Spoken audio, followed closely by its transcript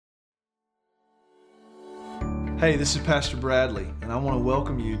Hey, this is Pastor Bradley, and I want to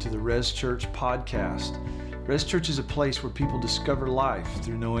welcome you to the Res Church podcast. Res Church is a place where people discover life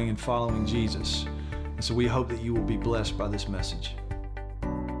through knowing and following Jesus. And so we hope that you will be blessed by this message.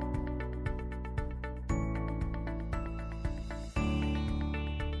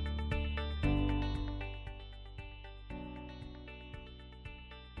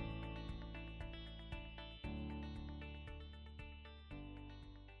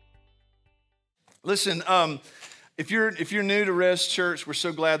 Listen, if you're new to Res Church, we're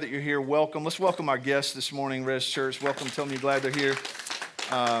so glad that you're here. Welcome. Let's welcome our guests this morning, Res Church. Welcome. Tell them you're glad they're here.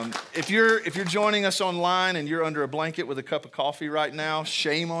 If you're joining us online and you're under a blanket with a cup of coffee right now,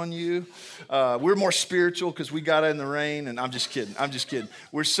 shame on you. We're more spiritual because we got in the rain, and I'm just kidding.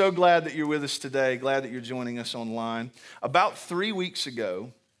 We're so glad that you're with us today. Glad that you're joining us online. About 3 weeks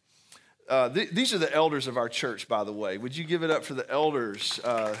ago, these are the elders of our church, by the way. Would you give it up for the elders?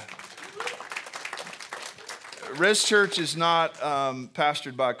 Res Church is not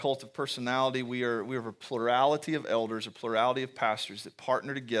pastored by a cult of personality. We have a plurality of elders, a plurality of pastors that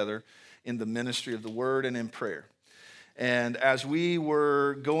partner together in the ministry of the word and in prayer. And as we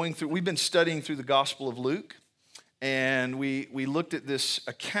were going through, we've been studying through the Gospel of Luke, and we looked at this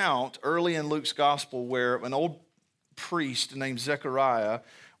account early in Luke's Gospel where an old priest named Zechariah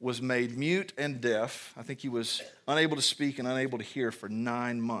was made mute and deaf. I think he was unable to speak and unable to hear for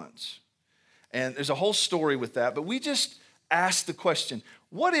 9 months. And there's a whole story with that, but we just asked the question,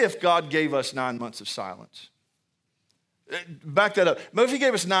 what if God gave us 9 months of silence? Back that up. What if he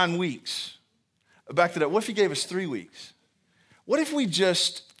gave us 9 weeks? Back that up. What if he gave us 3 weeks? What if we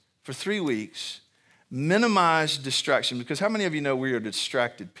just, for 3 weeks, minimize distraction? Because how many of you know we are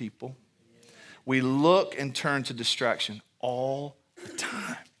distracted people? We look and turn to distraction all the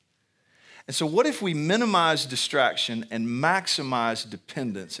time. And so what if we minimize distraction and maximize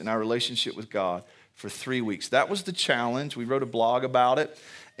dependence in our relationship with God for 3 weeks? That was the challenge. We wrote a blog about it.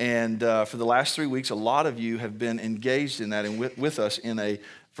 And for the last 3 weeks, a lot of you have been engaged in that and with us in a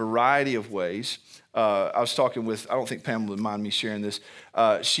variety of ways. I was talking with, I don't think Pamela would mind me sharing this.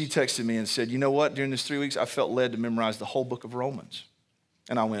 She texted me and said, you know what? During this 3 weeks, I felt led to memorize the whole book of Romans.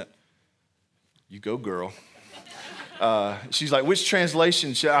 And I went, you go, girl. She's like, which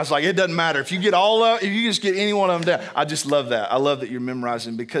translation? I was like, it doesn't matter. If you get all of, if you just get any one of them down. I just love that. I love that you're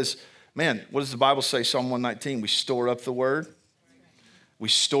memorizing because, man, what does the Bible say? Psalm 119, we store up the word. We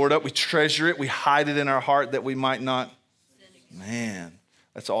store it up. We treasure it. We hide it in our heart that we might not. Man,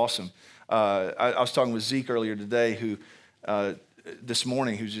 that's awesome. I was talking with Zeke earlier today who, this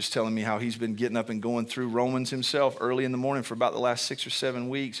morning, who's just telling me how he's been getting up and going through Romans himself early in the morning for about the last 6 or 7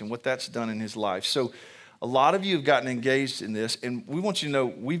 weeks and what that's done in his life. So a lot of you have gotten engaged in this, and we want you to know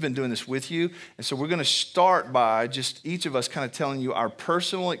we've been doing this with you. And so we're going to start by just each of us kind of telling you our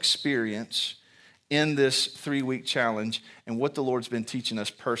personal experience in this 3-week challenge and what the Lord's been teaching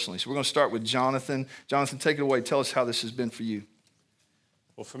us personally. So we're going to start with Jonathan. Jonathan, take it away. Tell us how this has been for you.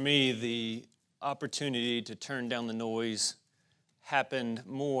 Well, for me, the opportunity to turn down the noise happened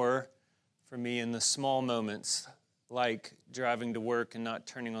more for me in the small moments, like driving to work and not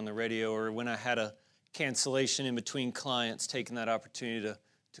turning on the radio, or when I had a cancellation in between clients, taking that opportunity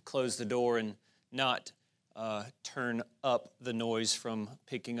to close the door and not turn up the noise from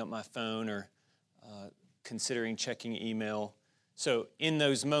picking up my phone or considering checking email. So in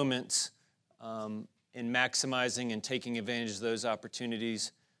those moments, in maximizing and taking advantage of those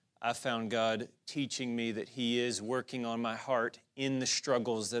opportunities, I found God teaching me that He is working on my heart in the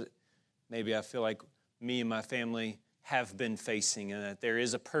struggles that maybe I feel like me and my family have been facing, and that there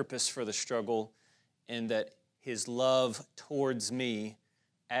is a purpose for the struggle, and that His love towards me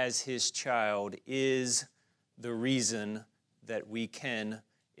as His child is the reason that we can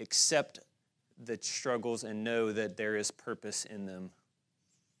accept the struggles and know that there is purpose in them.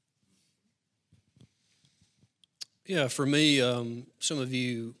 Yeah, for me, some of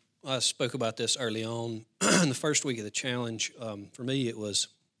you, I spoke about this early on in the first week of the challenge. For me, it was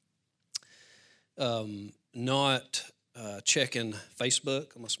not checking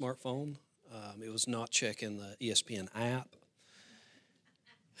Facebook on my smartphone. It was not checking the ESPN app,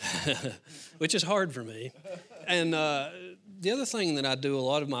 which is hard for me. And the other thing that I do, a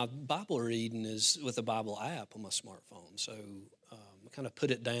lot of my Bible reading is with the Bible app on my smartphone. So I kind of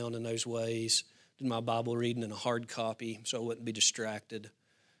put it down in those ways, did my Bible reading in a hard copy so I wouldn't be distracted.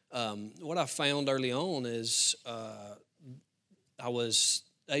 What I found early on is I was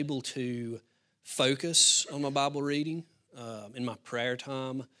able to focus on my Bible reading in my prayer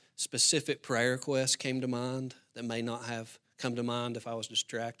time. Specific prayer requests came to mind that may not have come to mind if I was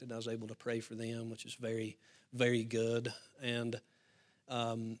distracted. I was able to pray for them, which is very, very good. And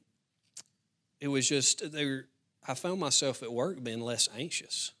it was just, I found myself at work being less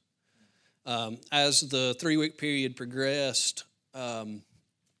anxious. As the 3-week period progressed, I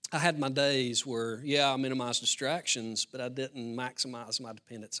had my days where, I minimized distractions, but I didn't maximize my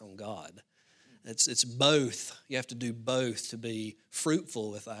dependence on God. It's both. You have to do both to be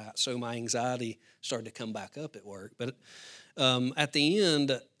fruitful with that. So my anxiety started to come back up at work. But at the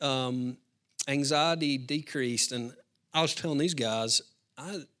end, anxiety decreased, and I was telling these guys,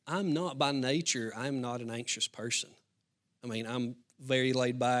 I'm not by nature, I'm not an anxious person. I mean, I'm very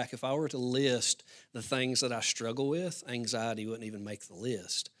laid back. If I were to list the things that I struggle with, anxiety wouldn't even make the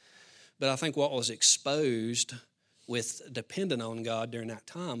list. But I think what was exposed with dependent on God during that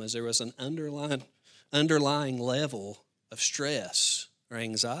time is there was an underlying level of stress or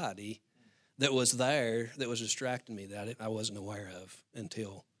anxiety that was there that was distracting me that I wasn't aware of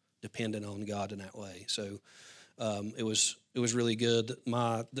until dependent on God in that way. So it was really good.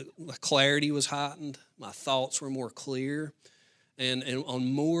 The clarity was heightened. My thoughts were more clear. And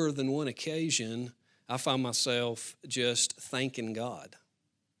on more than one occasion, I found myself just thanking God,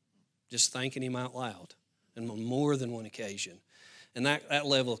 just thanking Him out loud, and on more than one occasion. And that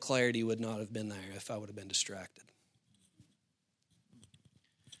level of clarity would not have been there if I would have been distracted.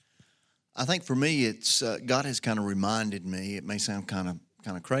 I think for me, it's God has kind of reminded me. It may sound kind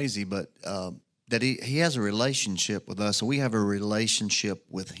of crazy, but that He has a relationship with us, and we have a relationship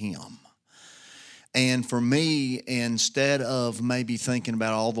with Him. And for me, instead of maybe thinking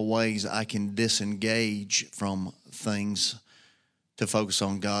about all the ways I can disengage from things to focus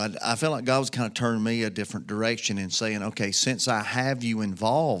on God, I feel like God was kind of turning me a different direction and saying, okay, since I have you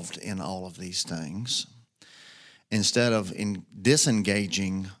involved in all of these things, instead of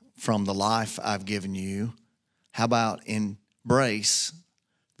disengaging from the life I've given you, how about embrace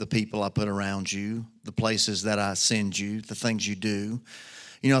the people I put around you, the places that I send you, the things you do.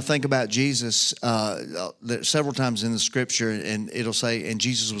 You know, think about Jesus several times in the Scripture, and it'll say, and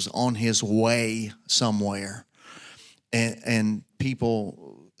Jesus was on His way somewhere. And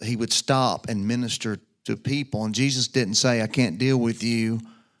people, He would stop and minister to people. And Jesus didn't say, I can't deal with you.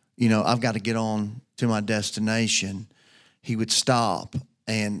 You know, I've got to get on to my destination. He would stop.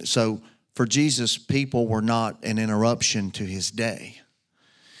 And so for Jesus, people were not an interruption to His day.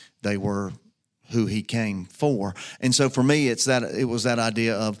 They were who He came for. And so for me, it was that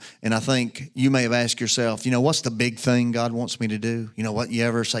idea of, and I think you may have asked yourself, you know, what's the big thing God wants me to do? You know, what you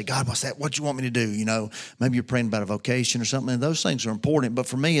ever say, God, what's that? What you want me to do? You know, maybe you're praying about a vocation or something, and those things are important. But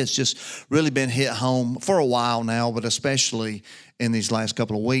for me, it's just really been hit home for a while now, but especially in these last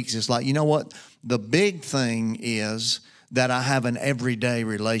couple of weeks. It's like, you know what? The big thing is that I have an everyday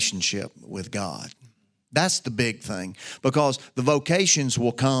relationship with God. That's the big thing, because the vocations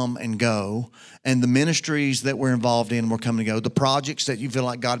will come and go, and the ministries that we're involved in will come and go. The projects that you feel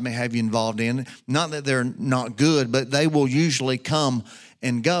like God may have you involved in, not that they're not good, but they will usually come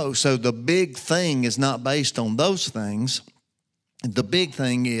and go. So the big thing is not based on those things. The big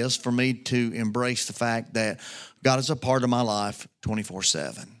thing is for me to embrace the fact that God is a part of my life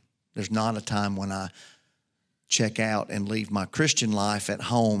 24/7. There's not a time when I check out and leave my Christian life at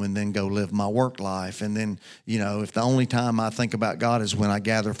home and then go live my work life. And then, you know, if the only time I think about God is when I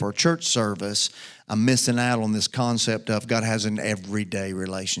gather for a church service, I'm missing out on this concept of God has an everyday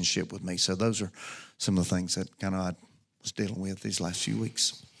relationship with me. So those are some of the things that kind of I was dealing with these last few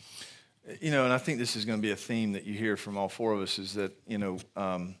weeks. You know, and I think this is going to be a theme that you hear from all four of us is that, you know,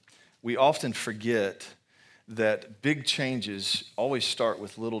 we often forget that big changes always start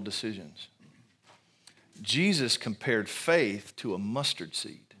with little decisions. Jesus compared faith to a mustard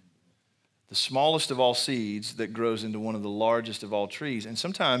seed, the smallest of all seeds that grows into one of the largest of all trees. And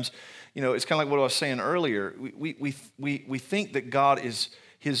sometimes, you know, it's kind of like what I was saying earlier. We think that God is,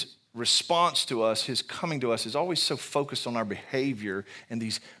 His response to us, His coming to us is always so focused on our behavior and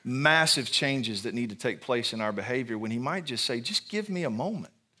these massive changes that need to take place in our behavior, when He might just say, just give me a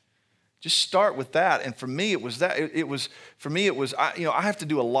moment. Just start with that. And for me, it was that. I have to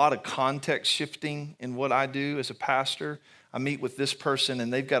do a lot of context shifting in what I do as a pastor. I meet with this person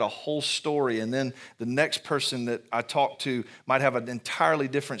and they've got a whole story. And then the next person that I talk to might have an entirely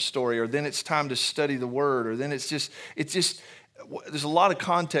different story. Or then it's time to study the Word. Or then it's just, there's a lot of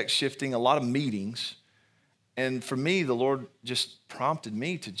context shifting, a lot of meetings. And for me, the Lord just prompted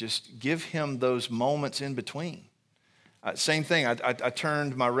me to just give Him those moments in between. Same thing, I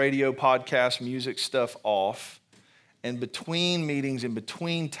turned my radio, podcast, music stuff off, and between meetings and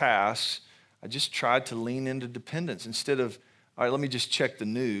between tasks, I just tried to lean into dependence instead of, all right, let me just check the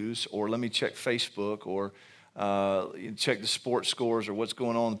news, or let me check Facebook, or check the sports scores, or what's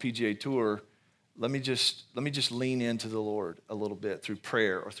going on the PGA Tour. let me just lean into the Lord a little bit through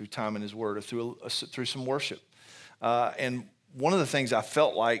prayer or through time in his word or through some worship. And one of the things I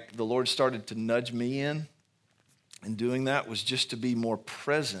felt like the Lord started to nudge me in doing that was just to be more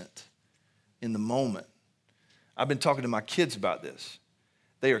present in the moment. I've been talking to my kids about this.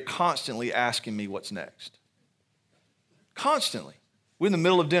 They are constantly asking me what's next. Constantly. We're in the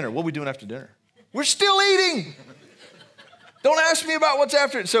middle of dinner. What are we doing after dinner? We're still eating. Don't ask me about what's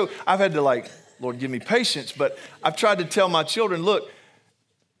after it. So I've had to Lord, give me patience. But I've tried to tell my children, look,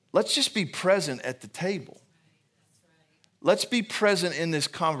 let's just be present at the table. Let's be present in this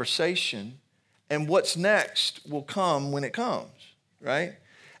conversation, and what's next will come when it comes, right?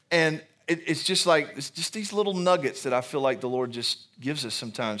 And it's just these little nuggets that I feel like the Lord just gives us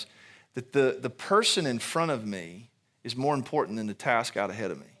sometimes, that the person in front of me is more important than the task out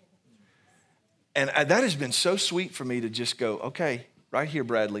ahead of me. And that has been so sweet for me to just go, okay, right here,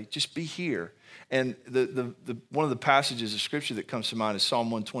 Bradley, just be here. And the one of the passages of Scripture that comes to mind is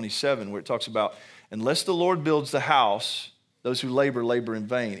Psalm 127, where it talks about, unless the Lord builds the house, those who labor in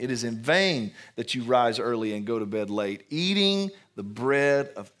vain. It is in vain that you rise early and go to bed late, eating the bread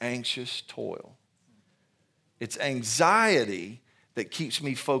of anxious toil. It's anxiety that keeps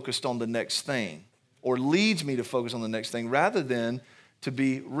me focused on the next thing, or leads me to focus on the next thing, rather than to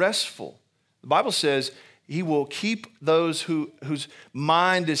be restful. The Bible says he will keep those whose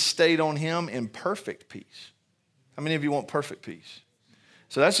mind is stayed on him in perfect peace. How many of you want perfect peace?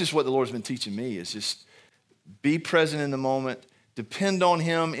 So that's just what the Lord's been teaching me, is just be present in the moment, depend on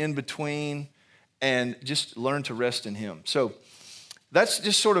him in between, and just learn to rest in him. So that's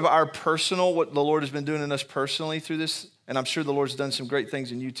just sort of our personal, what the Lord has been doing in us personally through this, and I'm sure the Lord's done some great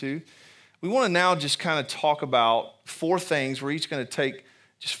things in you too. We want to now just kind of talk about 4 things. We're each going to take,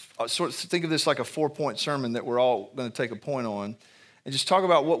 just sort of think of this like a 4-point sermon that we're all going to take a point on, and just talk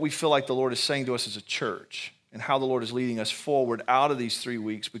about what we feel like the Lord is saying to us as a church, and how the Lord is leading us forward out of these 3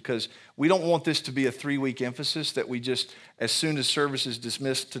 weeks, because we don't want this to be a 3-week emphasis that we just, as soon as service is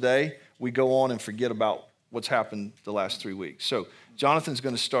dismissed today, we go on and forget about what's happened the last 3 weeks. So Jonathan's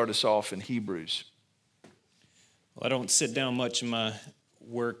going to start us off in Hebrews. Well, I don't sit down much in my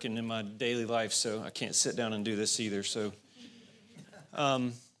work and in my daily life, so I can't sit down and do this either. So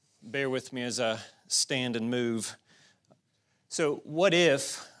bear with me as I stand and move. So what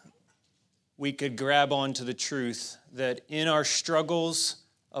if we could grab onto the truth that in our struggles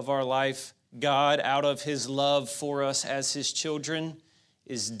of our life, God, out of his love for us as his children,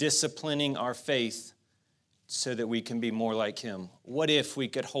 is disciplining our faith so that we can be more like him? What if we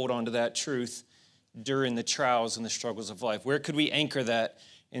could hold on to that truth during the trials and the struggles of life? Where could we anchor that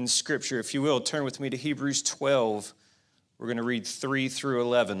in Scripture? If you will, turn with me to Hebrews 12. We're going to read 3 through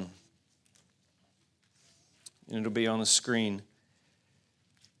 11. And it'll be on the screen.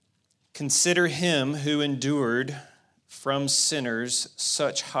 Consider him who endured from sinners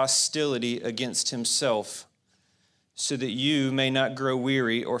such hostility against himself, so that you may not grow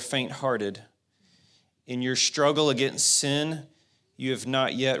weary or faint-hearted. In your struggle against sin, you have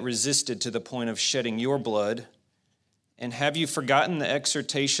not yet resisted to the point of shedding your blood. And have you forgotten the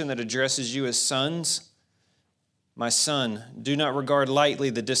exhortation that addresses you as sons? My son, do not regard lightly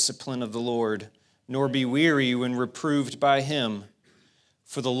the discipline of the Lord, nor be weary when reproved by him.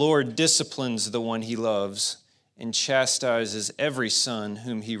 For the Lord disciplines the one he loves and chastises every son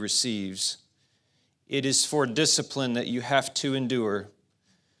whom he receives. It is for discipline that you have to endure.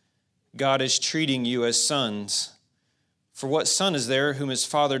 God is treating you as sons. For what son is there whom his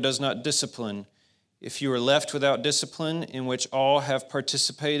father does not discipline? If you are left without discipline, in which all have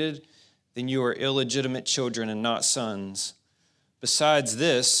participated, then you are illegitimate children and not sons. Besides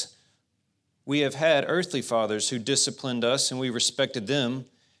this, we have had earthly fathers who disciplined us, and we respected them.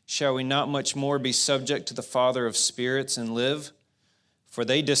 Shall we not much more be subject to the Father of spirits and live? For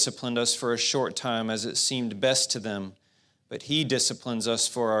they disciplined us for a short time as it seemed best to them, but he disciplines us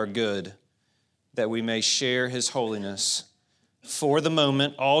for our good, that we may share his holiness. For the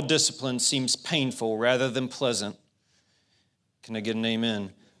moment, all discipline seems painful rather than pleasant. Can I get an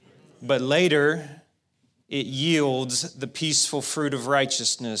amen? But later, it yields the peaceful fruit of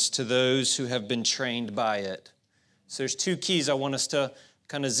righteousness to those who have been trained by it. So there's 2 keys I want us to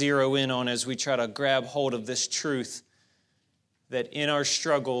kind of zero in on as we try to grab hold of this truth, that in our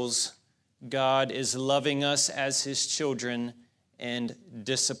struggles, God is loving us as his children and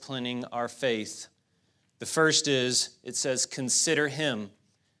disciplining our faith. The first is, it says, consider him.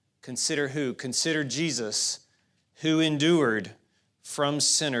 Consider who? Consider Jesus, who endured from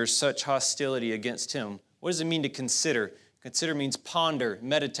sinners such hostility against him. What does it mean to consider? Consider means ponder,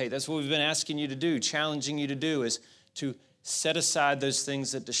 meditate. That's what we've been asking you to do, challenging you to do, is to set aside those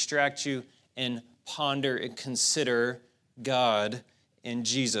things that distract you and ponder and consider God and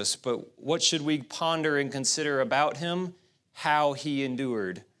Jesus. But what should we ponder and consider about him? How he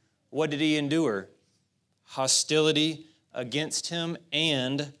endured. What did he endure? Hostility against him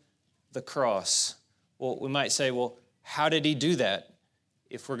and the cross. Well, we might say, well, how did he do that?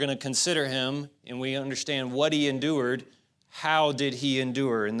 If we're going to consider him and we understand what he endured, how did he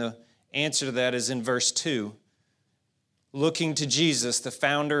endure? And the answer to that is in verse 2. Looking to Jesus, the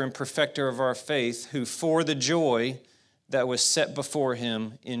founder and perfecter of our faith, who for the joy that was set before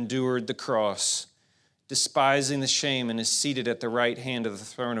him endured the cross, despising the shame, and is seated at the right hand of the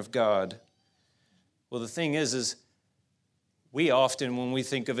throne of God. Well, the thing is we often, when we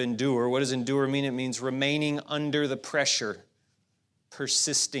think of endure, what does endure mean? It means remaining under the pressure,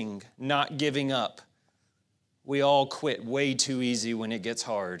 persisting, not giving up. We all quit way too easy when it gets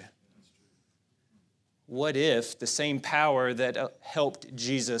hard. What if the same power that helped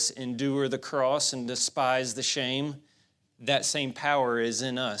Jesus endure the cross and despise the shame, that same power is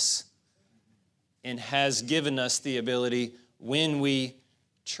in us and has given us the ability, when we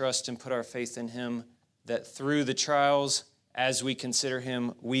trust and put our faith in him, that through the trials, as we consider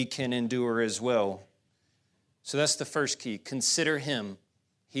him, we can endure as well. So that's the first key. Consider him.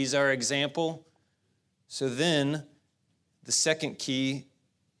 He's our example. So then the second key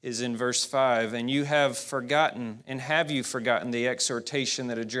is in verse 5. And you have forgotten, and have you forgotten the exhortation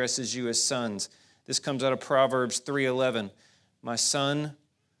that addresses you as sons? This comes out of Proverbs 3:11. My son,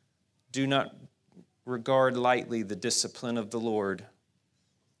 do not regard lightly the discipline of the Lord.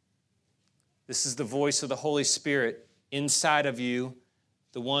 This is the voice of the Holy Spirit inside of you,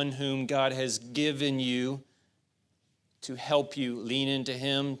 the one whom God has given you to help you lean into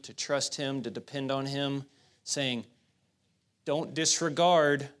him, to trust him, to depend on him, saying, don't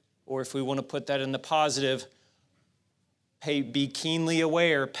disregard, or if we want to put that in the positive, be keenly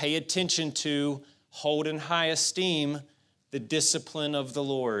aware, pay attention to, hold in high esteem the discipline of the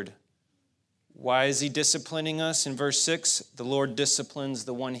Lord. Why is he disciplining us? In verse 6, the Lord disciplines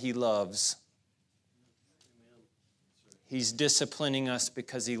the one he loves. He's disciplining us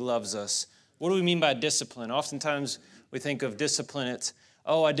because he loves us. What do we mean by discipline? Oftentimes we think of discipline, it's,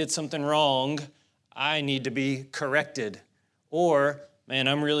 oh, I did something wrong, I need to be corrected. Or, man,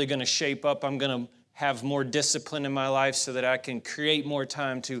 I'm really going to shape up, I'm going to have more discipline in my life so that I can create more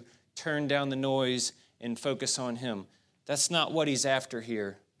time to turn down the noise and focus on him. That's not what he's after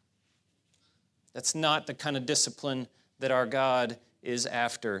here. That's not the kind of discipline that our God is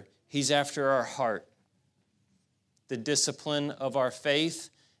after. He's after our heart. The discipline of our faith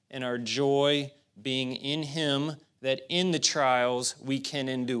and our joy being in him, that in the trials we can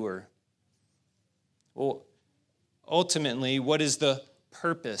endure. Well, ultimately, what is the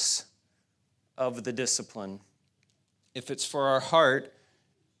purpose of the discipline? If it's for our heart,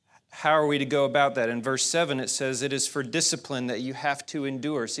 how are we to go about that? In verse 7, it says, it is for discipline that you have to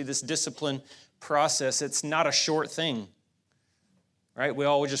endure. See, this discipline process, it's not a short thing, right? We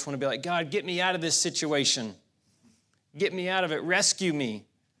always just want to be like, God, get me out of this situation. Get me out of it. Rescue me.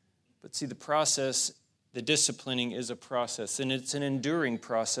 But see, the process, the disciplining is a process, and it's an enduring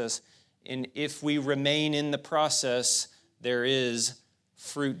process. And if we remain in the process, there is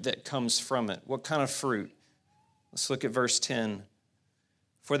fruit that comes from it. What kind of fruit? Let's look at verse 10.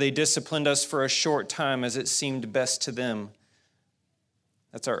 For they disciplined us for a short time as it seemed best to them.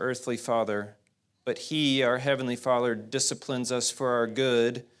 That's our earthly father. But he, our heavenly Father, disciplines us for our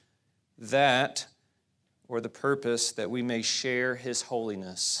good, that, or the purpose, that we may share his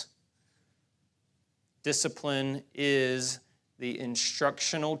holiness. Discipline is the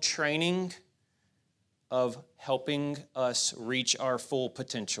instructional training of helping us reach our full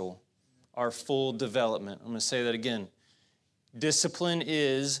potential, our full development. I'm going to say that again. Discipline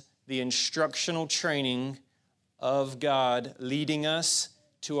is the instructional training of God leading us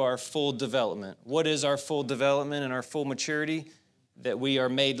to our full development. What is our full development and our full maturity? That we are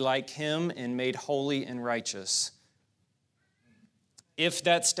made like him and made holy and righteous. If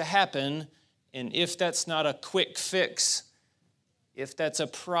that's to happen, and if that's not a quick fix, if that's a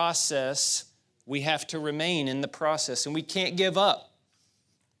process, we have to remain in the process, and we can't give up.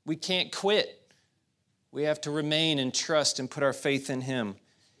 We can't quit. We have to remain and trust and put our faith in him.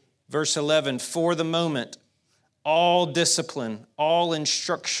 Verse 11, for the moment, all discipline, all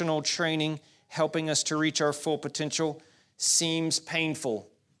instructional training, helping us to reach our full potential, seems painful.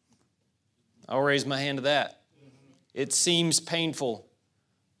 I'll raise my hand to that. It seems painful.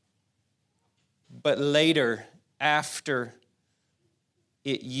 But later, after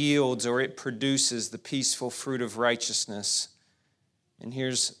it yields or it produces the peaceful fruit of righteousness. And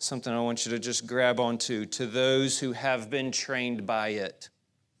here's something I want you to just grab onto. To those who have been trained by it.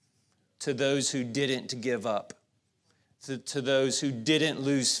 to those who didn't give up, to those who didn't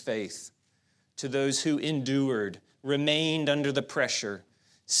lose faith, to those who endured, remained under the pressure,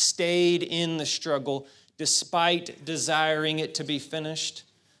 stayed in the struggle despite desiring it to be finished,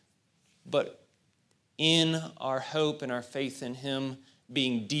 but in our hope and our faith in Him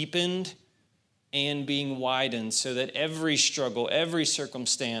being deepened and being widened, so that every struggle, every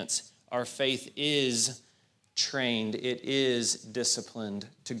circumstance, our faith is trained, it is disciplined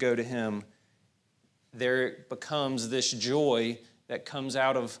to go to Him. There becomes this joy that comes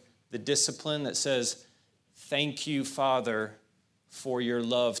out of the discipline that says, thank you, Father, for your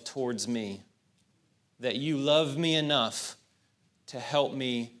love towards me, that you love me enough to help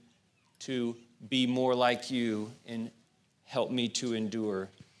me to be more like you and help me to endure.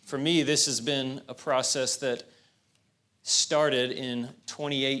 For me, this has been a process that started in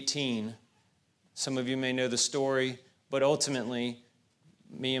 2018. Some of you may know the story, but ultimately,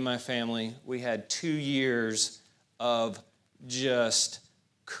 me and my family, we had 2 years of just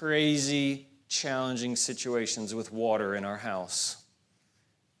crazy, challenging situations with water in our house.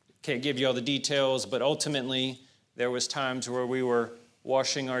 Can't give you all the details, but ultimately, there was times where we were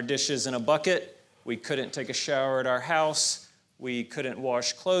washing our dishes in a bucket. We couldn't take a shower at our house. We couldn't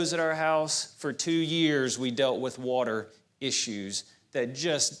wash clothes at our house. For 2 years, we dealt with water issues that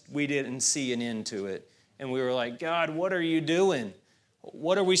just, we didn't see an end to it. And we were like, God, what are you doing?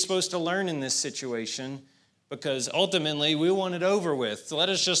 What are we supposed to learn in this situation? Because ultimately, we want it over with. So let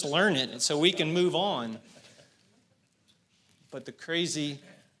us just learn it so we can move on. But the crazy,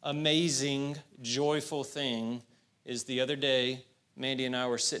 amazing, joyful thing is the other day, Mandy and I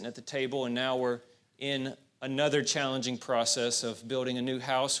were sitting at the table, and now we're in another challenging process of building a new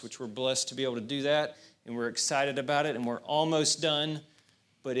house, which we're blessed to be able to do that, and we're excited about it, and we're almost done,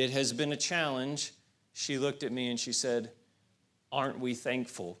 but it has been a challenge. She looked at me and she said, aren't we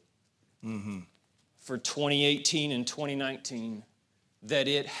thankful for 2018 and 2019 that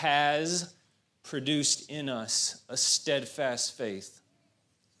it has produced in us a steadfast faith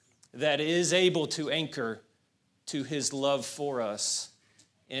that is able to anchor to His love for us,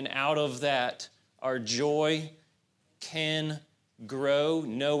 and out of that, our joy can grow,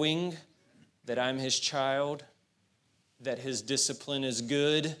 knowing that I'm His child, that His discipline is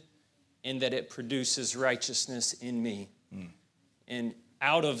good, and that it produces righteousness in me. And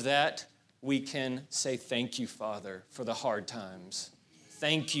out of that, we can say, thank you, Father, for the hard times.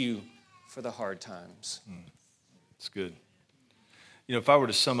 Thank you for the hard times. It's good. You know, if I were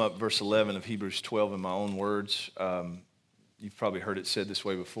to sum up verse 11 of Hebrews 12 in my own words, you've probably heard it said this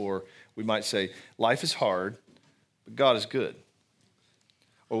way before. We might say, life is hard, but God is good.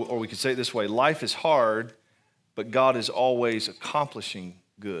 Or we could say it this way, life is hard, but God is always accomplishing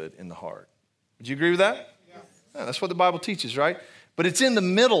good in the hard. Would you agree with that? Yeah, that's what the Bible teaches, right? But it's in the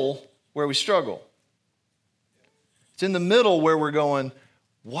middle where we struggle. It's in the middle where we're going,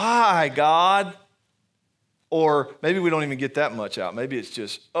 why, God? Or maybe we don't even get that much out. Maybe it's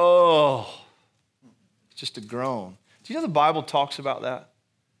just, it's just a groan. Do you know the Bible talks about that?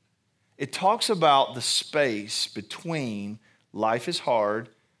 It talks about the space between life is hard,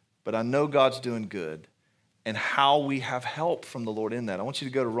 but I know God's doing good, and how we have help from the Lord in that. I want you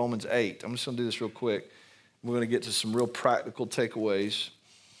to go to Romans 8. I'm just going to do this real quick. We're going to get to some real practical takeaways.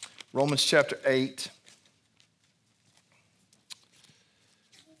 Romans chapter 8.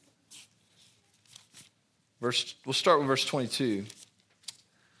 We'll start with verse 22.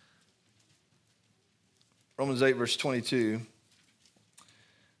 Romans 8, verse 22.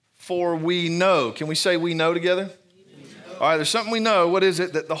 For we know. Can we say we know together? All right, there's something we know. What is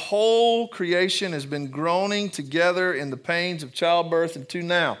it? That the whole creation has been groaning together in the pains of childbirth until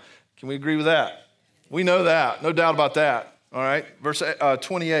now. Can we agree with that? We know that. No doubt about that. All right, verse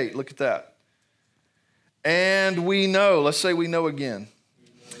 28. Look at that. And we know. Let's say we know again.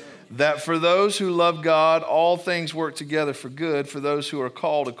 That for those who love God, all things work together for good for those who are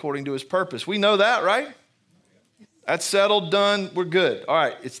called according to His purpose. We know that, right? That's settled, done, we're good. All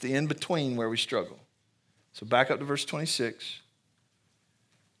right, it's the in-between where we struggle. So back up to verse 26.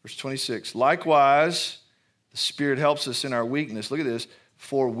 Verse 26. Likewise, the Spirit helps us in our weakness. Look at this.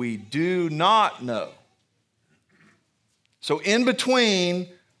 For we do not know. So in between,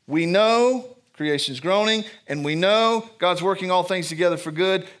 we know creation's groaning, and we know God's working all things together for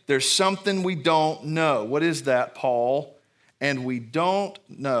good. There's something we don't know. What is that, Paul? And we don't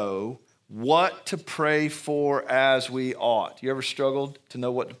know what to pray for as we ought. You ever struggled to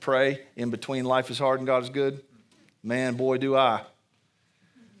know what to pray in between life is hard and God is good? Man, boy, do I.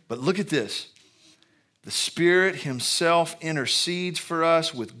 But look at this. The Spirit Himself intercedes for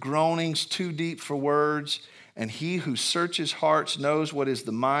us with groanings too deep for words. And he who searches hearts knows what is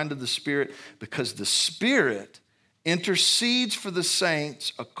the mind of the Spirit, because the Spirit intercedes for the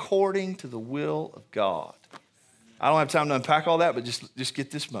saints according to the will of God. I don't have time to unpack all that, but just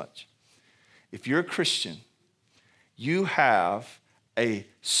get this much. If you're a Christian, you have a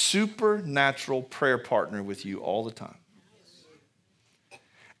supernatural prayer partner with you all the time.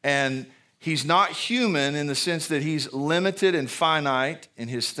 And he's not human in the sense that he's limited and finite in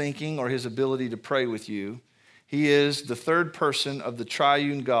his thinking or his ability to pray with you. He is the third person of the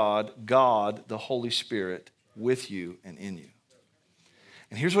triune God, God, the Holy Spirit, with you and in you.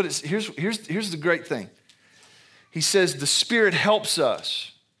 And here's the great thing. He says the Spirit helps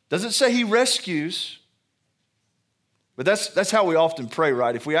us. Doesn't say he rescues, but that's how we often pray,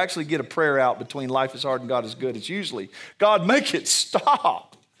 right? If we actually get a prayer out between life is hard and God is good, it's usually, God, make it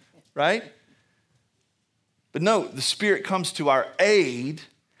stop, right? But no, the Spirit comes to our aid,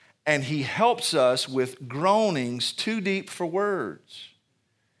 and he helps us with groanings too deep for words.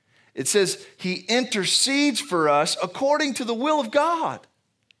 It says he intercedes for us according to the will of God.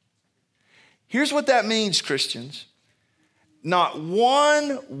 Here's what that means, Christians. Not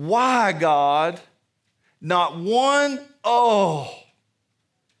one why, God, not one oh,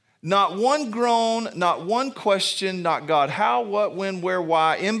 not one groan, not one question, not God, how, what, when, where,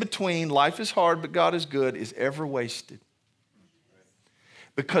 why, in between, life is hard, but God is good, is ever wasted.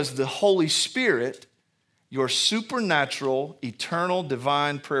 Because the Holy Spirit, your supernatural, eternal,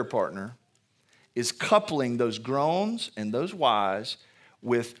 divine prayer partner, is coupling those groans and those whys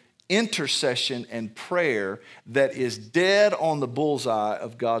with intercession and prayer that is dead on the bullseye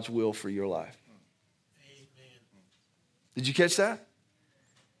of God's will for your life. Amen. Did you catch that?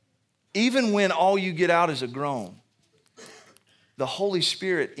 Even when all you get out is a groan, the Holy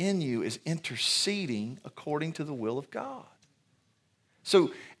Spirit in you is interceding according to the will of God.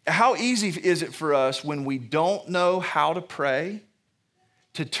 So how easy is it for us when we don't know how to pray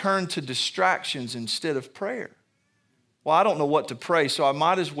to turn to distractions instead of prayer? Well, I don't know what to pray, so I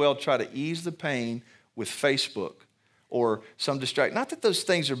might as well try to ease the pain with Facebook or some distraction. Not that those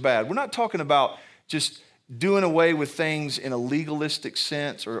things are bad. We're not talking about just doing away with things in a legalistic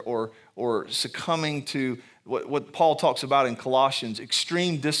sense or succumbing to what Paul talks about in Colossians,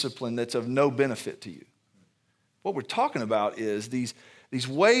 extreme discipline that's of no benefit to you. What we're talking about is these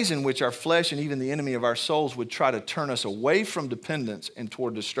ways in which our flesh and even the enemy of our souls would try to turn us away from dependence and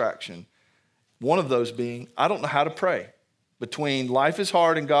toward distraction. One of those being, I don't know how to pray. Between life is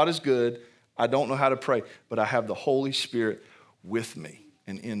hard and God is good, I don't know how to pray, but I have the Holy Spirit with me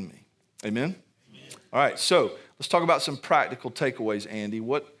and in me. Amen? Amen. All right, so let's talk about some practical takeaways, Andy.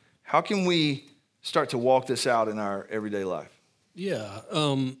 How can we start to walk this out in our everyday life? Yeah.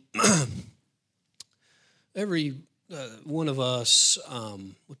 Every one of us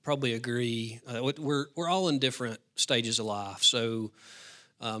would probably agree. We're all in different stages of life. So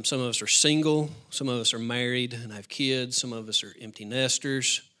some of us are single, some of us are married and have kids, some of us are empty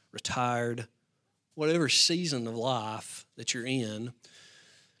nesters, retired. Whatever season of life that you're in,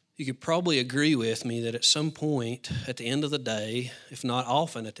 you could probably agree with me that at some point at the end of the day, if not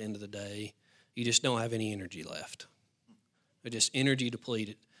often at the end of the day, you just don't have any energy left. You're just energy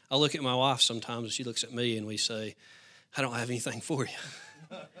depleted. I look at my wife sometimes and she looks at me and we say, I don't have anything for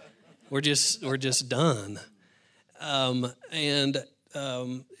you. We're just done. There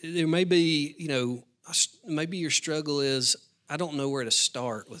may be, maybe your struggle is, I don't know where to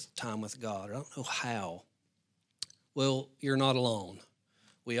start with time with God. I don't know how. Well, you're not alone.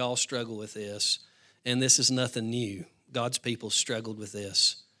 We all struggle with this, and this is nothing new. God's people struggled with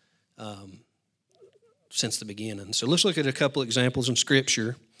this since the beginning. So let's look at a couple examples in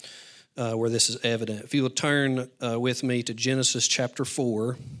Scripture where this is evident. If you will turn with me to Genesis chapter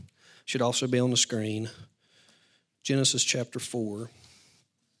 4, should also be on the screen. Genesis chapter 4.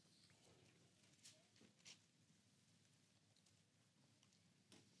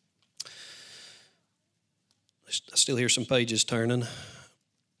 I still hear some pages turning.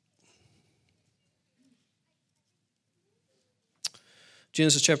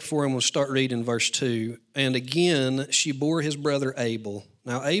 Genesis chapter 4, I'm going to start reading verse 2. And again, she bore his brother Abel.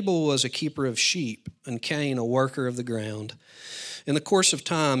 Now Abel was a keeper of sheep, and Cain a worker of the ground. In the course of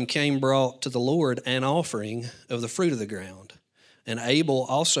time, Cain brought to the Lord an offering of the fruit of the ground. And Abel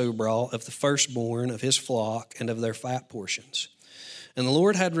also brought of the firstborn of his flock and of their fat portions. And the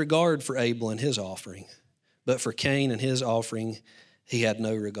Lord had regard for Abel and his offering, but for Cain and his offering he had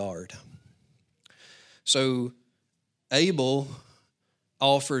no regard. So Abel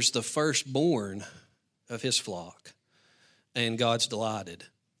offers the firstborn of his flock, and God's delighted.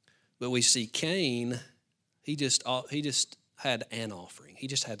 But we see Cain, he just had an offering. He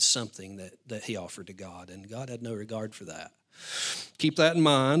just had something that he offered to God, and God had no regard for that. Keep that in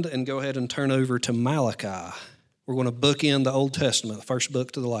mind and go ahead and turn over to Malachi. We're going to bookend the Old Testament, the first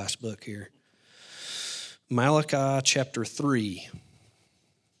book to the last book here. Malachi chapter 3.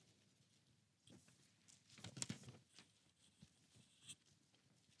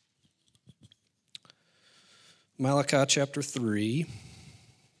 Malachi chapter 3.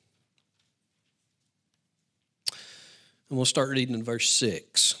 And we'll start reading in verse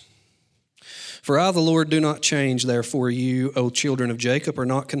 6. For I, the Lord, do not change, therefore you, O children of Jacob, are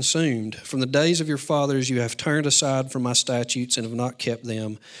not consumed. From the days of your fathers you have turned aside from my statutes and have not kept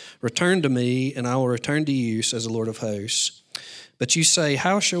them. Return to me, and I will return to you, says the Lord of hosts. But you say,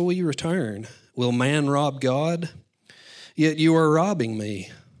 how shall we return? Will man rob God? Yet you are robbing me.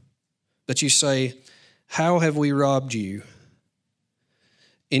 But you say, how have we robbed you?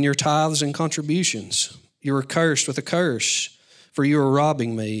 In your tithes and contributions. You are cursed with a curse, for you are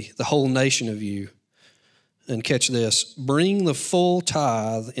robbing me, the whole nation of you. And catch this, bring the full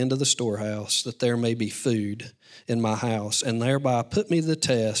tithe into the storehouse, that there may be food in my house, and thereby put me to the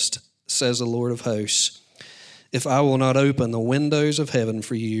test, says the Lord of hosts, if I will not open the windows of heaven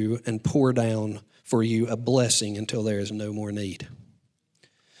for you and pour down for you a blessing until there is no more need.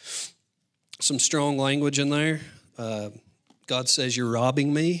 Some strong language in there. God says, you're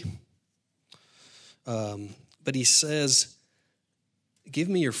robbing me. But he says, give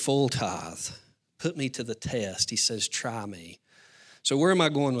me your full tithe. Put me to the test. He says, try me. So where am I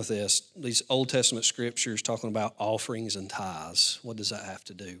going with this? These Old Testament scriptures talking about offerings and tithes. What does that have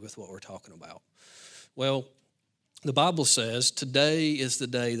to do with what we're talking about? Well, the Bible says, today is the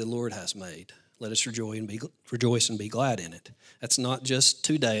day the Lord has made. Let us rejoice and be glad in it. That's not just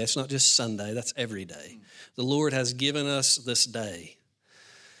today. That's not just Sunday. That's every day. The Lord has given us this day.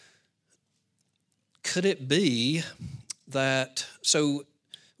 Could it be that, so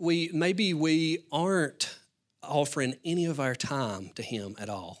maybe we aren't offering any of our time to him at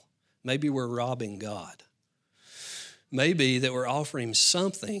all. Maybe we're robbing God. Maybe that we're offering him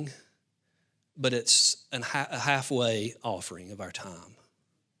something, but it's a halfway offering of our time.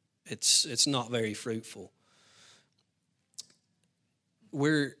 It's not very fruitful.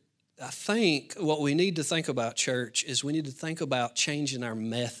 I think what we need to think about, church, is we need to think about changing our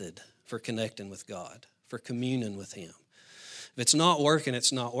method for connecting with God, for communing with him. If it's not working,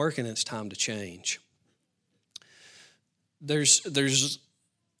 it's not working, it's time to change. There's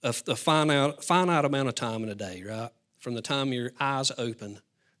a finite amount of time in a day, right? From the time your eyes open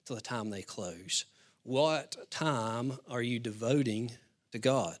to the time they close. What time are you devoting to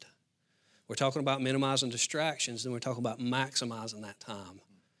God? We're talking about minimizing distractions, and we're talking about maximizing that time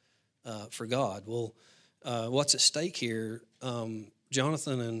for God. Well, what's at stake here?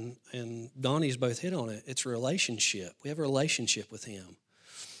 Jonathan and Donnie's both hit on it. It's a relationship. We have a relationship with him.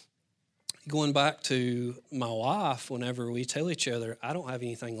 Going back to my wife, whenever we tell each other, I don't have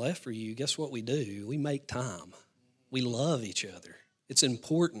anything left for you, guess what we do? We make time. We love each other. It's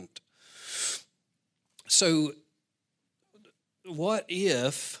important. So what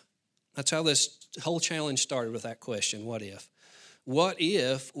if, that's how this whole challenge started, with that question, what if? What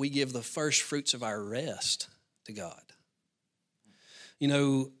if we give the first fruits of our rest to God? You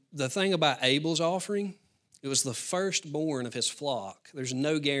know, the thing about Abel's offering, it was the firstborn of his flock. There's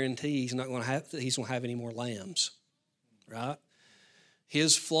no guarantee he's going to have any more lambs, right?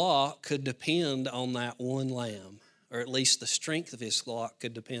 His flock could depend on that one lamb, or at least the strength of his flock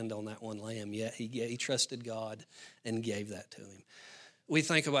could depend on that one lamb. Yet he trusted God and gave that to him. We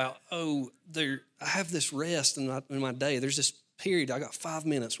think about, I have this rest in my day. There's this period, I got 5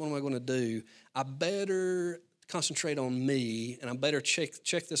 minutes. What am I going to do? I better concentrate on me, and I better check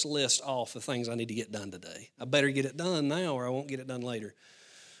this list off of things I need to get done today. I better get it done now, or I won't get it done later.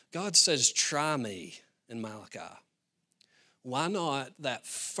 God says, try me in Malachi. Why not that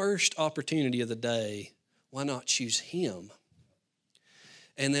first opportunity of the day, why not choose him?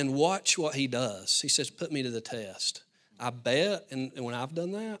 And then watch what he does. He says, put me to the test. I bet, and when I've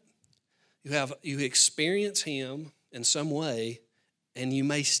done that, you experience him in some way, and you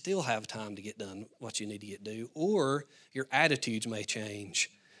may still have time to get done what you need to get done, or your attitudes may change.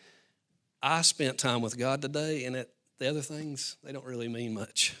 I spent time with God today, and the other things, they don't really mean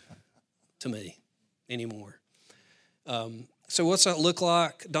much to me anymore. So what's that look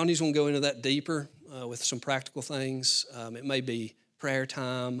like? Donnie's going to go into that deeper with some practical things. It may be prayer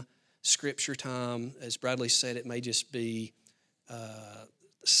time, scripture time. As Bradley said, it may just be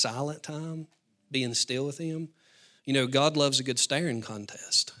silent time, being still with him. You know, God loves a good staring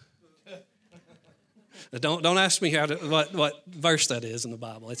contest. Don't ask me what verse that is in the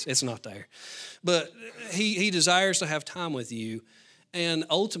Bible. It's not there. But he desires to have time with you. And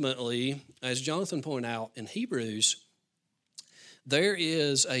ultimately, as Jonathan pointed out in Hebrews,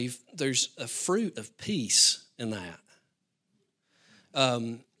 there's a fruit of peace in that.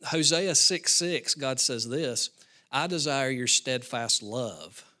 Hosea 6:6, God says this, I desire your steadfast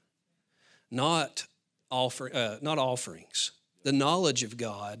love, not offerings, the knowledge of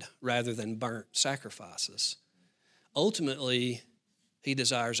God rather than burnt sacrifices. Ultimately, he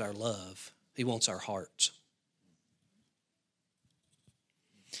desires our love. He wants our hearts.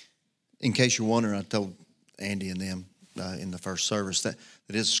 In case you're wondering, I told Andy and them in the first service that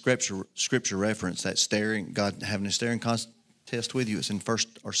is a scripture reference, that staring, God having a staring contest with you. It's in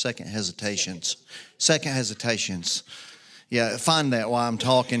first or second hesitations. Second hesitations. Yeah, find that while I'm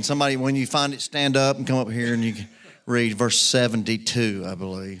talking. Somebody, when you find it, stand up and come up here and you can read verse 72, I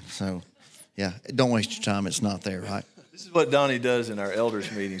believe. So, yeah, don't waste your time. It's not there, right? This is what Donnie does in our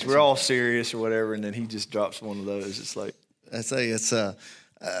elders meetings. We're all serious or whatever, and then he just drops one of those. It's like, I say it's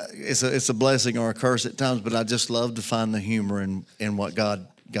a blessing or a curse at times, but I just love to find the humor in what God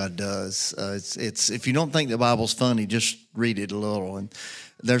does. It's if you don't think the Bible's funny, just read it a little, and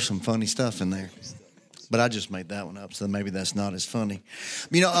there's some funny stuff in there. But I just made that one up, so maybe that's not as funny.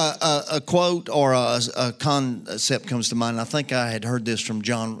 You know, a quote or a concept comes to mind. I think I had heard this from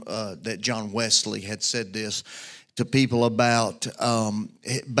John Wesley had said this to people about.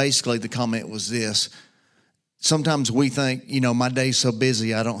 Basically, the comment was this. Sometimes we think, you know, my day's so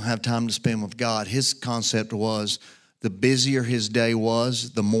busy, I don't have time to spend with God. His concept was the busier his day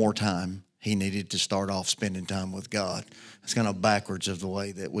was, the more time he needed to start off spending time with God. It's kind of backwards of the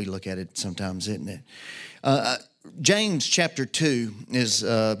way that we look at it sometimes, isn't it? James chapter 2 is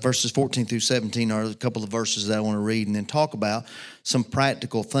verses 14 through 17 are a couple of verses that I want to read and then talk about some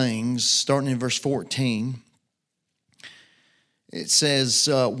practical things. Starting in verse 14. It says,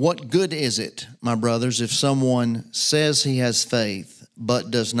 what good is it, my brothers, if someone says he has faith but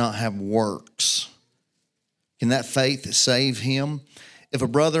does not have works? Can that faith save him? If a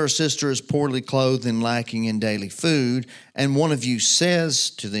brother or sister is poorly clothed and lacking in daily food, and one of you says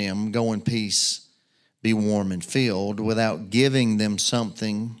to them, go in peace, be warm and filled, without giving them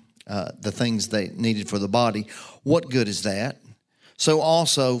something, the things they needed for the body, what good is that? So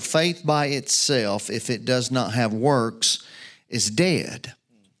also, faith by itself, if it does not have works, is dead.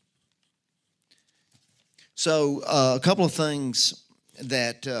 So a couple of things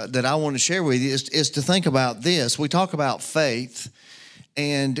that I want to share with you is to think about this. We talk about faith,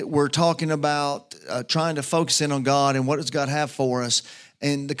 and we're talking about trying to focus in on God and what does God have for us.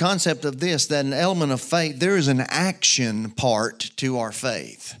 And the concept of this, that an element of faith, there is an action part to our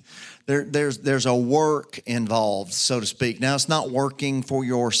faith. There's a work involved, so to speak. Now, it's not working for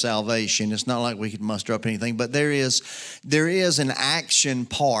your salvation. It's not like we could muster up anything, but there is an action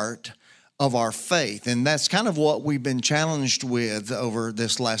part of our faith. And that's kind of what we've been challenged with over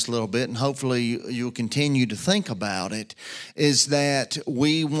this last little bit, and hopefully you'll continue to think about it, is that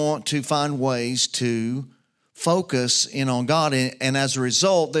we want to find ways to focus in on God. And as a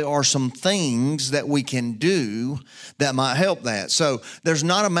result, there are some things that we can do that might help that. So there's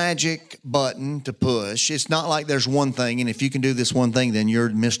not a magic button to push. It's not like there's one thing, and if you can do this one thing, then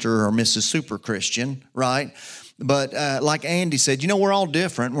you're Mr. or Mrs. Super Christian, right? But like Andy said, you know, we're all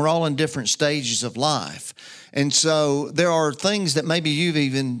different. We're all in different stages of life. And so there are things that maybe you've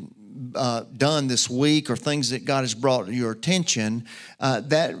even done this week, or things that God has brought to your attention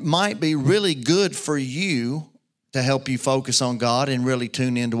that might be really good for you to help you focus on God and really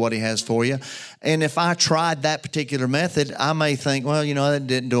tune into what He has for you. And if I tried that particular method, I may think, well, you know, that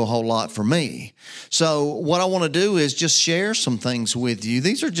didn't do a whole lot for me. So what I want to do is just share some things with you.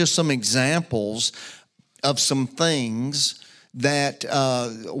 These are just some examples of some things that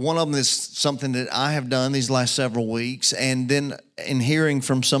one of them is something that I have done these last several weeks, and then in hearing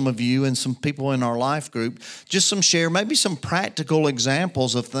from some of you and some people in our life group, just maybe some practical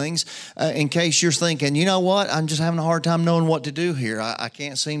examples of things in case you're thinking, you know what, I'm just having a hard time knowing what to do here. I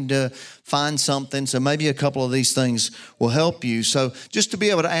can't seem to find something, so maybe a couple of these things will help you. So just to be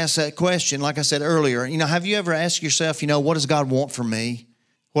able to ask that question, like I said earlier, you know, have you ever asked yourself, you know, what does God want from me?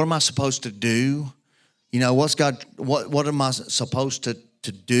 What am I supposed to do? You know, what am I supposed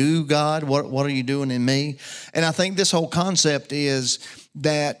to do, God? What are you doing in me? And I think this whole concept is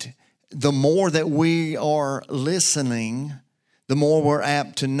that the more that we are listening, the more we're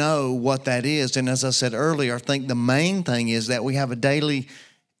apt to know what that is. And as I said earlier, I think the main thing is that we have a daily,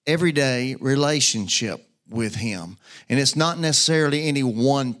 everyday relationship with Him. And it's not necessarily any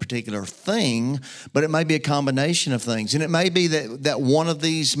one particular thing, but it may be a combination of things. And it may be that one of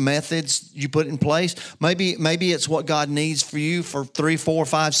these methods you put in place, maybe it's what God needs for you for 3, 4,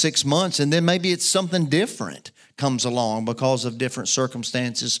 5, 6 months, and then maybe it's something different comes along because of different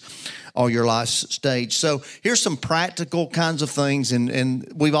circumstances or your life stage. So here's some practical kinds of things, and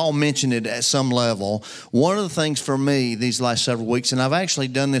we've all mentioned it at some level. One of the things for me these last several weeks, and I've actually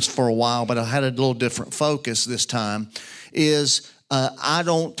done this for a while, but I had a little different focus this time, is I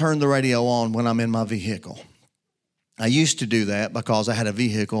don't turn the radio on when I'm in my vehicle. I used to do that because I had a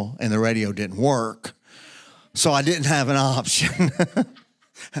vehicle and the radio didn't work, so I didn't have an option.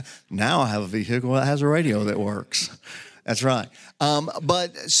 Now I have a vehicle that has a radio that works. That's right.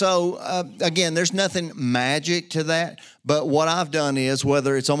 Again, there's nothing magic to that. But what I've done is,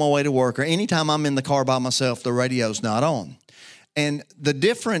 whether it's on my way to work or anytime I'm in the car by myself, the radio's not on. And the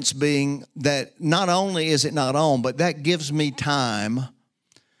difference being that not only is it not on, but that gives me time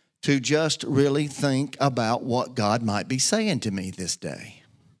to just really think about what God might be saying to me this day.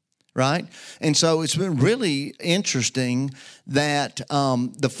 Right? And so it's been really interesting that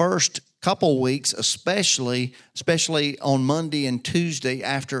the first couple weeks, especially on Monday and Tuesday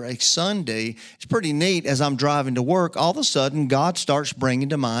after a Sunday, it's pretty neat. As I'm driving to work, all of a sudden God starts bringing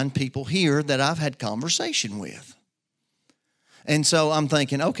to mind people here that I've had conversation with. And so I'm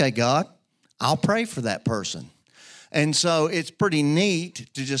thinking, okay, God, I'll pray for that person. And so it's pretty neat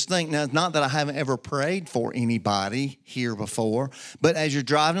to just think, now, not that I haven't ever prayed for anybody here before, but as you're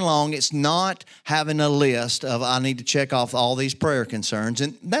driving along, it's not having a list of, I need to check off all these prayer concerns.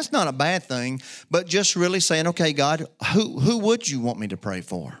 And that's not a bad thing, but just really saying, okay, God, who would you want me to pray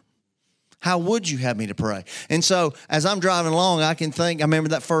for? How would you have me to pray? And so as I'm driving along, I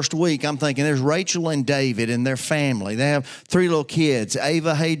remember that first week, I'm thinking there's Rachel and David and their family. They have 3 little kids,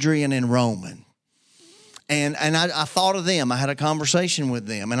 Ava, Hadrian, and Roman. And I thought of them. I had a conversation with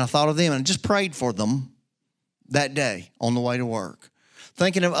them, and I thought of them and just prayed for them that day on the way to work.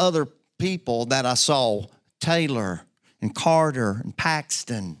 Thinking of other people that I saw, Taylor and Carter and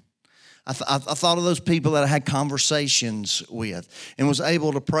Paxton. I thought of those people that I had conversations with and was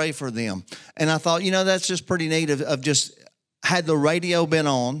able to pray for them. And I thought, that's just pretty neat of just, had the radio been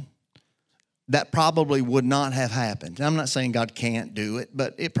on, that probably would not have happened. I'm not saying God can't do it,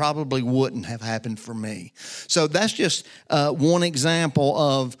 but it probably wouldn't have happened for me. So that's just one example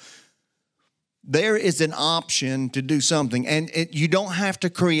of there is an option to do something. And you don't have to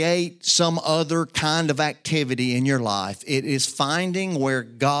create some other kind of activity in your life. It is finding where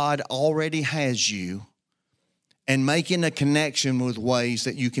God already has you and making a connection with ways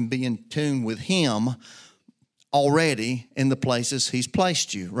that you can be in tune with Him already in the places He's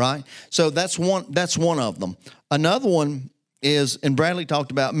placed you, right? So that's one of them. Another one is, and Bradley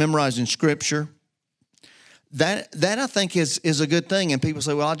talked about memorizing Scripture. That I think is a good thing. And people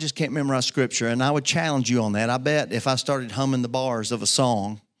say, well, I just can't memorize Scripture. And I would challenge you on that. I bet if I started humming the bars of a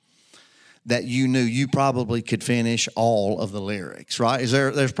song that you knew, you probably could finish all of the lyrics, right?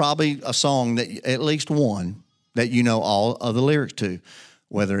 There's probably a song, that at least one, that you know all of the lyrics to,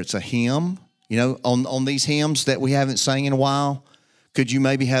 whether it's a hymn. On these hymns that we haven't sang in a while, could you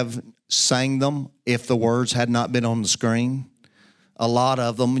maybe have sang them if the words had not been on the screen? A lot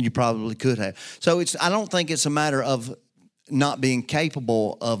of them you probably could have. So I don't think it's a matter of not being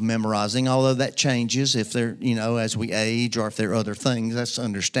capable of memorizing, although that changes if they're, as we age or if there are other things. That's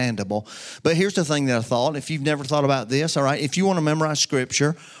understandable. But here's the thing that I thought. If you've never thought about this, all right, if you want to memorize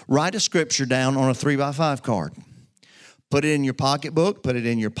Scripture, write a Scripture down on a 3x5 card. Put it in your pocketbook, put it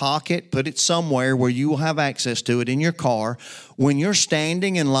in your pocket, put it somewhere where you will have access to it in your car. When you're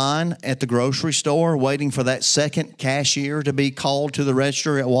standing in line at the grocery store waiting for that second cashier to be called to the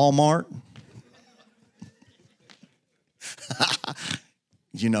register at Walmart,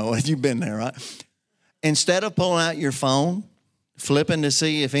 you've been there, right? Instead of pulling out your phone, flipping to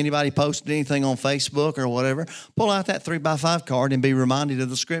see if anybody posted anything on Facebook or whatever, pull out that 3x5 card and be reminded of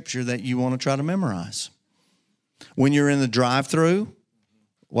the Scripture that you want to try to memorize. When you're in the drive-thru,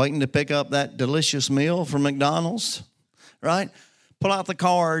 waiting to pick up that delicious meal from McDonald's, right? Pull out the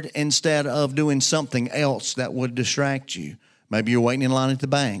card instead of doing something else that would distract you. Maybe you're waiting in line at the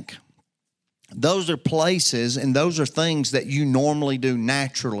bank. Those are places and those are things that you normally do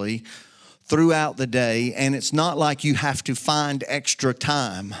naturally throughout the day, and it's not like you have to find extra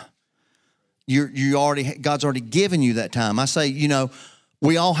time. God's already given you that time. I say,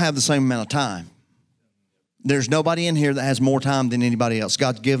 we all have the same amount of time. There's nobody in here that has more time than anybody else.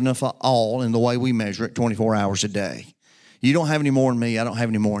 God's given us all, in the way we measure it, 24 hours a day. You don't have any more than me. I don't have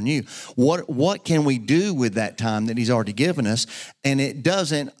any more than you. What can we do with that time that He's already given us? And it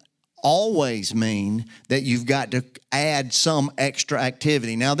doesn't always mean that you've got to add some extra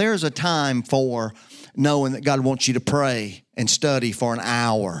activity. Now, there's a time for knowing that God wants you to pray and study for an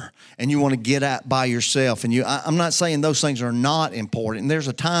hour, and you want to get out by yourself. And I'm not saying those things are not important. There's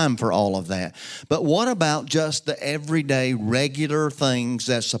a time for all of that. But what about just the everyday, regular things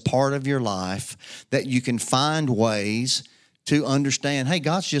that's a part of your life that you can find ways to understand, hey,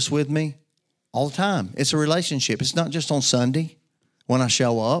 God's just with me all the time. It's a relationship. It's not just on Sunday when I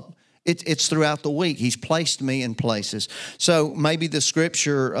show up. It's throughout the week. He's placed me in places. So maybe the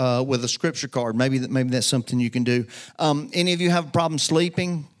scripture, with a scripture card, maybe that's something you can do. Any of you have a problem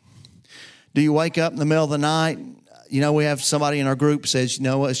sleeping? Do you wake up in the middle of the night? You know, we have somebody in our group says, you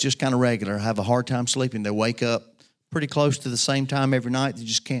know what, it's just kind of regular. I have a hard time sleeping. They wake up pretty close to the same time every night. They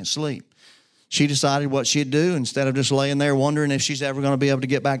just can't sleep. She decided what she'd do instead of just laying there wondering if she's ever going to be able to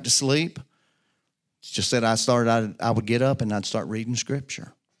get back to sleep. She just said I would get up and I'd start reading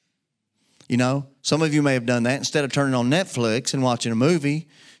scripture. You know, some of you may have done that. Instead of turning on Netflix and watching a movie,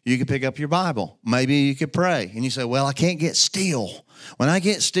 you could pick up your Bible. Maybe you could pray. And you say, well, I can't get still. When I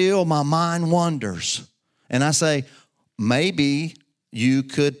get still, my mind wanders. And I say, maybe you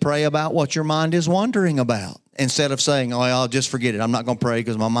could pray about what your mind is wondering about instead of saying, oh, I'll just forget it. I'm not going to pray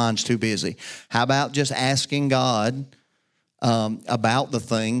because my mind's too busy. How about just asking God about the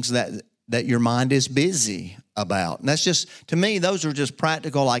things that your mind is busy about? And that's just, to me, those are just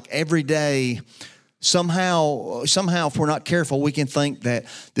practical, like everyday. Somehow, if we're not careful, we can think that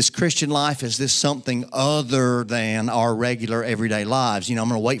this Christian life is this something other than our regular everyday lives. You know, I'm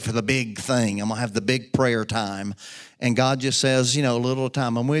going to wait for the big thing. I'm going to have the big prayer time. And God just says, you know, a little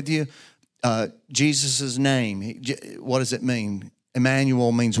time, I'm with you. Jesus' name, what does it mean?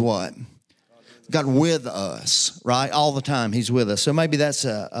 Emmanuel means what? God with us, right? All the time, He's with us. So maybe that's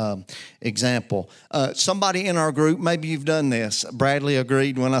an example. Somebody in our group, maybe you've done this. Bradley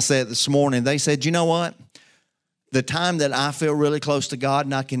agreed when I said it this morning. They said, you know what? The time that I feel really close to God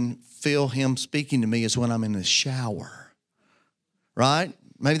and I can feel Him speaking to me is when I'm in the shower, right?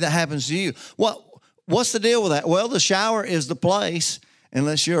 Maybe that happens to you. What's the deal with that? Well, the shower is the place,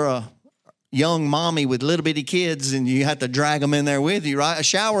 unless you're a young mommy with little bitty kids and you have to drag them in there with you, right? A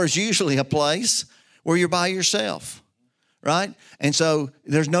shower is usually a place where you're by yourself, right? And so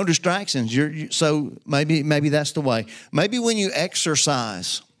there's no distractions. So maybe that's the way. Maybe when you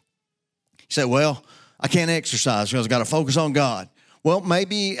exercise, you say, well, I can't exercise because I've got to focus on God. Well,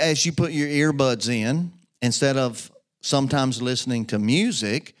 maybe as you put your earbuds in, instead of sometimes listening to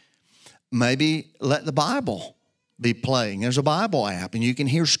music, maybe let the Bible be playing. There's a Bible app and you can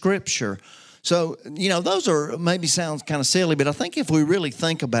hear scripture. So, you know, those are maybe sounds kind of silly, but I think if we really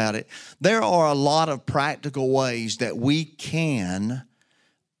think about it, there are a lot of practical ways that we can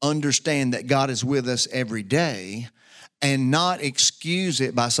understand that God is with us every day and not excuse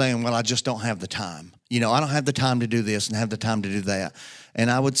it by saying, well, I just don't have the time. You know, I don't have the time to do this and have the time to do that.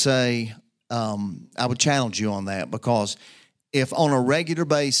 And I would say, I would challenge you on that, because if on a regular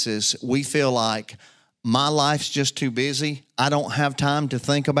basis we feel like my life's just too busy, I don't have time to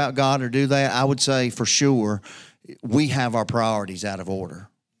think about God or do that, I would say for sure we have our priorities out of order,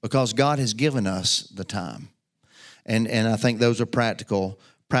 because God has given us the time. And I think those are practical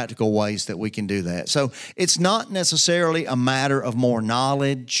ways that we can do that. So it's not necessarily a matter of more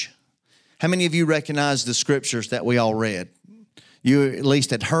knowledge. How many of you recognize the scriptures that we all read? You at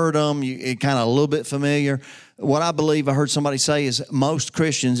least had heard them, you kind of a little bit familiar. What I believe I heard somebody say is most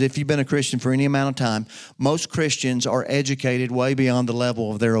Christians, if you've been a Christian for any amount of time, most Christians are educated way beyond the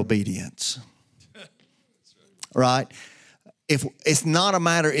level of their obedience. Right? If it's not a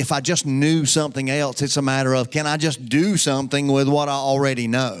matter if I just knew something else, it's a matter of can I just do something with what I already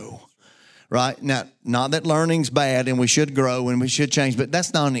know? Right? Now, not that learning's bad and we should grow and we should change, but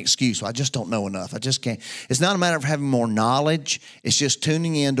that's not an excuse. I just don't know enough. I just can't. It's not a matter of having more knowledge. It's just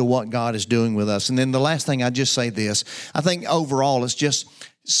tuning into what God is doing with us. And then the last thing, I just say this. I think overall it's just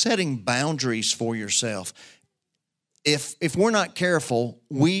setting boundaries for yourself. If we're not careful,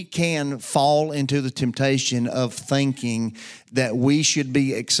 we can fall into the temptation of thinking that we should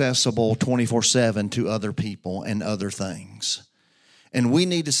be accessible 24/7 to other people and other things. And we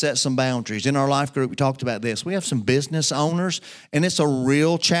need to set some boundaries. In our life group, we talked about this. We have some business owners, and it's a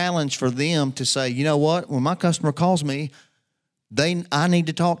real challenge for them to say, you know what, when my customer calls me, I need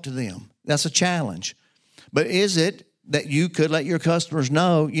to talk to them. That's a challenge. But is it that you could let your customers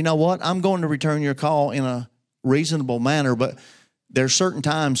know, you know what, I'm going to return your call in a reasonable manner, but there's certain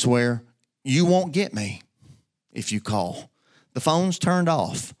times where you won't get me if you call. The phone's turned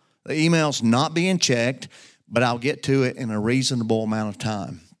off. The email's not being checked, but I'll get to it in a reasonable amount of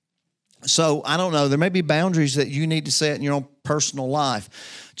time. So I don't know. There may be boundaries that you need to set in your own personal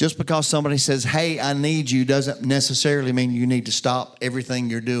life. Just because somebody says, hey, I need you, doesn't necessarily mean you need to stop everything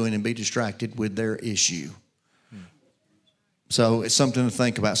you're doing and be distracted with their issue. So it's something to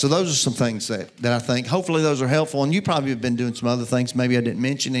think about. So those are some things that I think, hopefully those are helpful. And you probably have been doing some other things. Maybe I didn't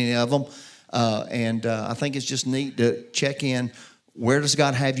mention any of them. I think it's just neat to check in. Where does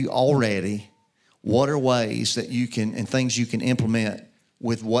God have you already? What are ways that you can, and things you can implement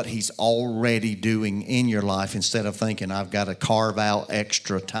with what He's already doing in your life, instead of thinking, I've got to carve out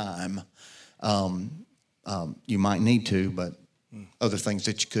extra time. You might need to, but other things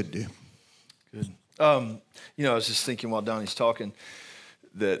that you could do. Good. I was just thinking while Donnie's talking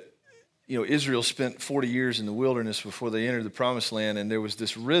that, Israel spent 40 years in the wilderness before they entered the promised land, and there was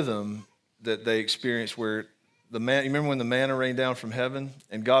this rhythm that they experienced where you remember when the manna rained down from heaven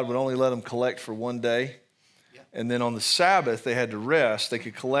and God would only let them collect for one day? Yeah. And then on the Sabbath, they had to rest. They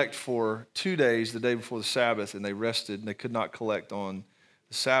could collect for 2 days, the day before the Sabbath, and they rested, and they could not collect on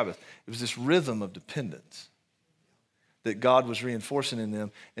the Sabbath. It was this rhythm of dependence that God was reinforcing in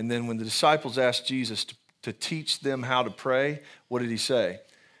them. And then when the disciples asked Jesus to teach them how to pray, what did He say?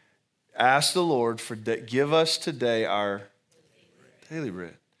 Ask the Lord give us today our daily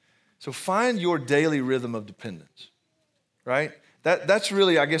bread. So find your daily rhythm of dependence, right? That's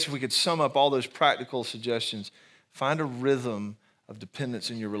really, I guess, if we could sum up all those practical suggestions, find a rhythm of dependence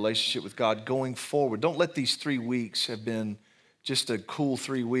in your relationship with God going forward. Don't let these 3 weeks have been just a cool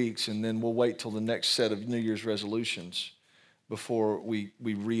 3 weeks, and then we'll wait till the next set of New Year's resolutions before we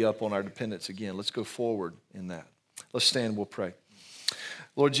re-up on our dependence again. Let's go forward in that. Let's stand and we'll pray.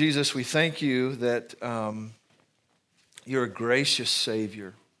 Lord Jesus, we thank you that you're a gracious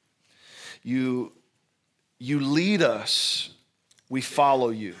Savior. You lead us, we follow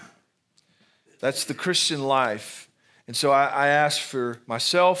you. That's the Christian life. And so I ask for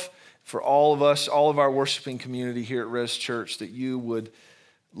myself, for all of us, all of our worshiping community here at Res Church, that you would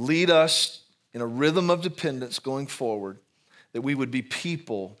lead us in a rhythm of dependence going forward, that we would be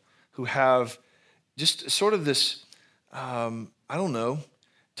people who have just sort of this,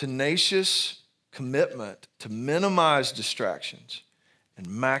 tenacious commitment to minimize distractions and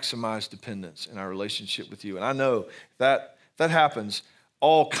maximize dependence in our relationship with you. And I know that happens,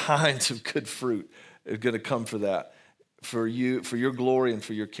 all kinds of good fruit is going to come for that, for you, for your glory and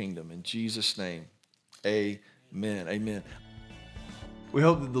for your kingdom. In Jesus' name, amen. Amen. We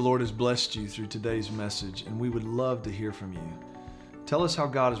hope that the Lord has blessed you through today's message, and we would love to hear from you. Tell us how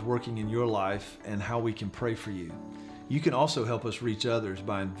God is working in your life and how we can pray for you. You can also help us reach others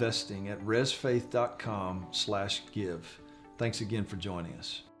by investing at resfaith.com/give. Thanks again for joining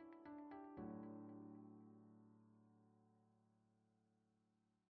us.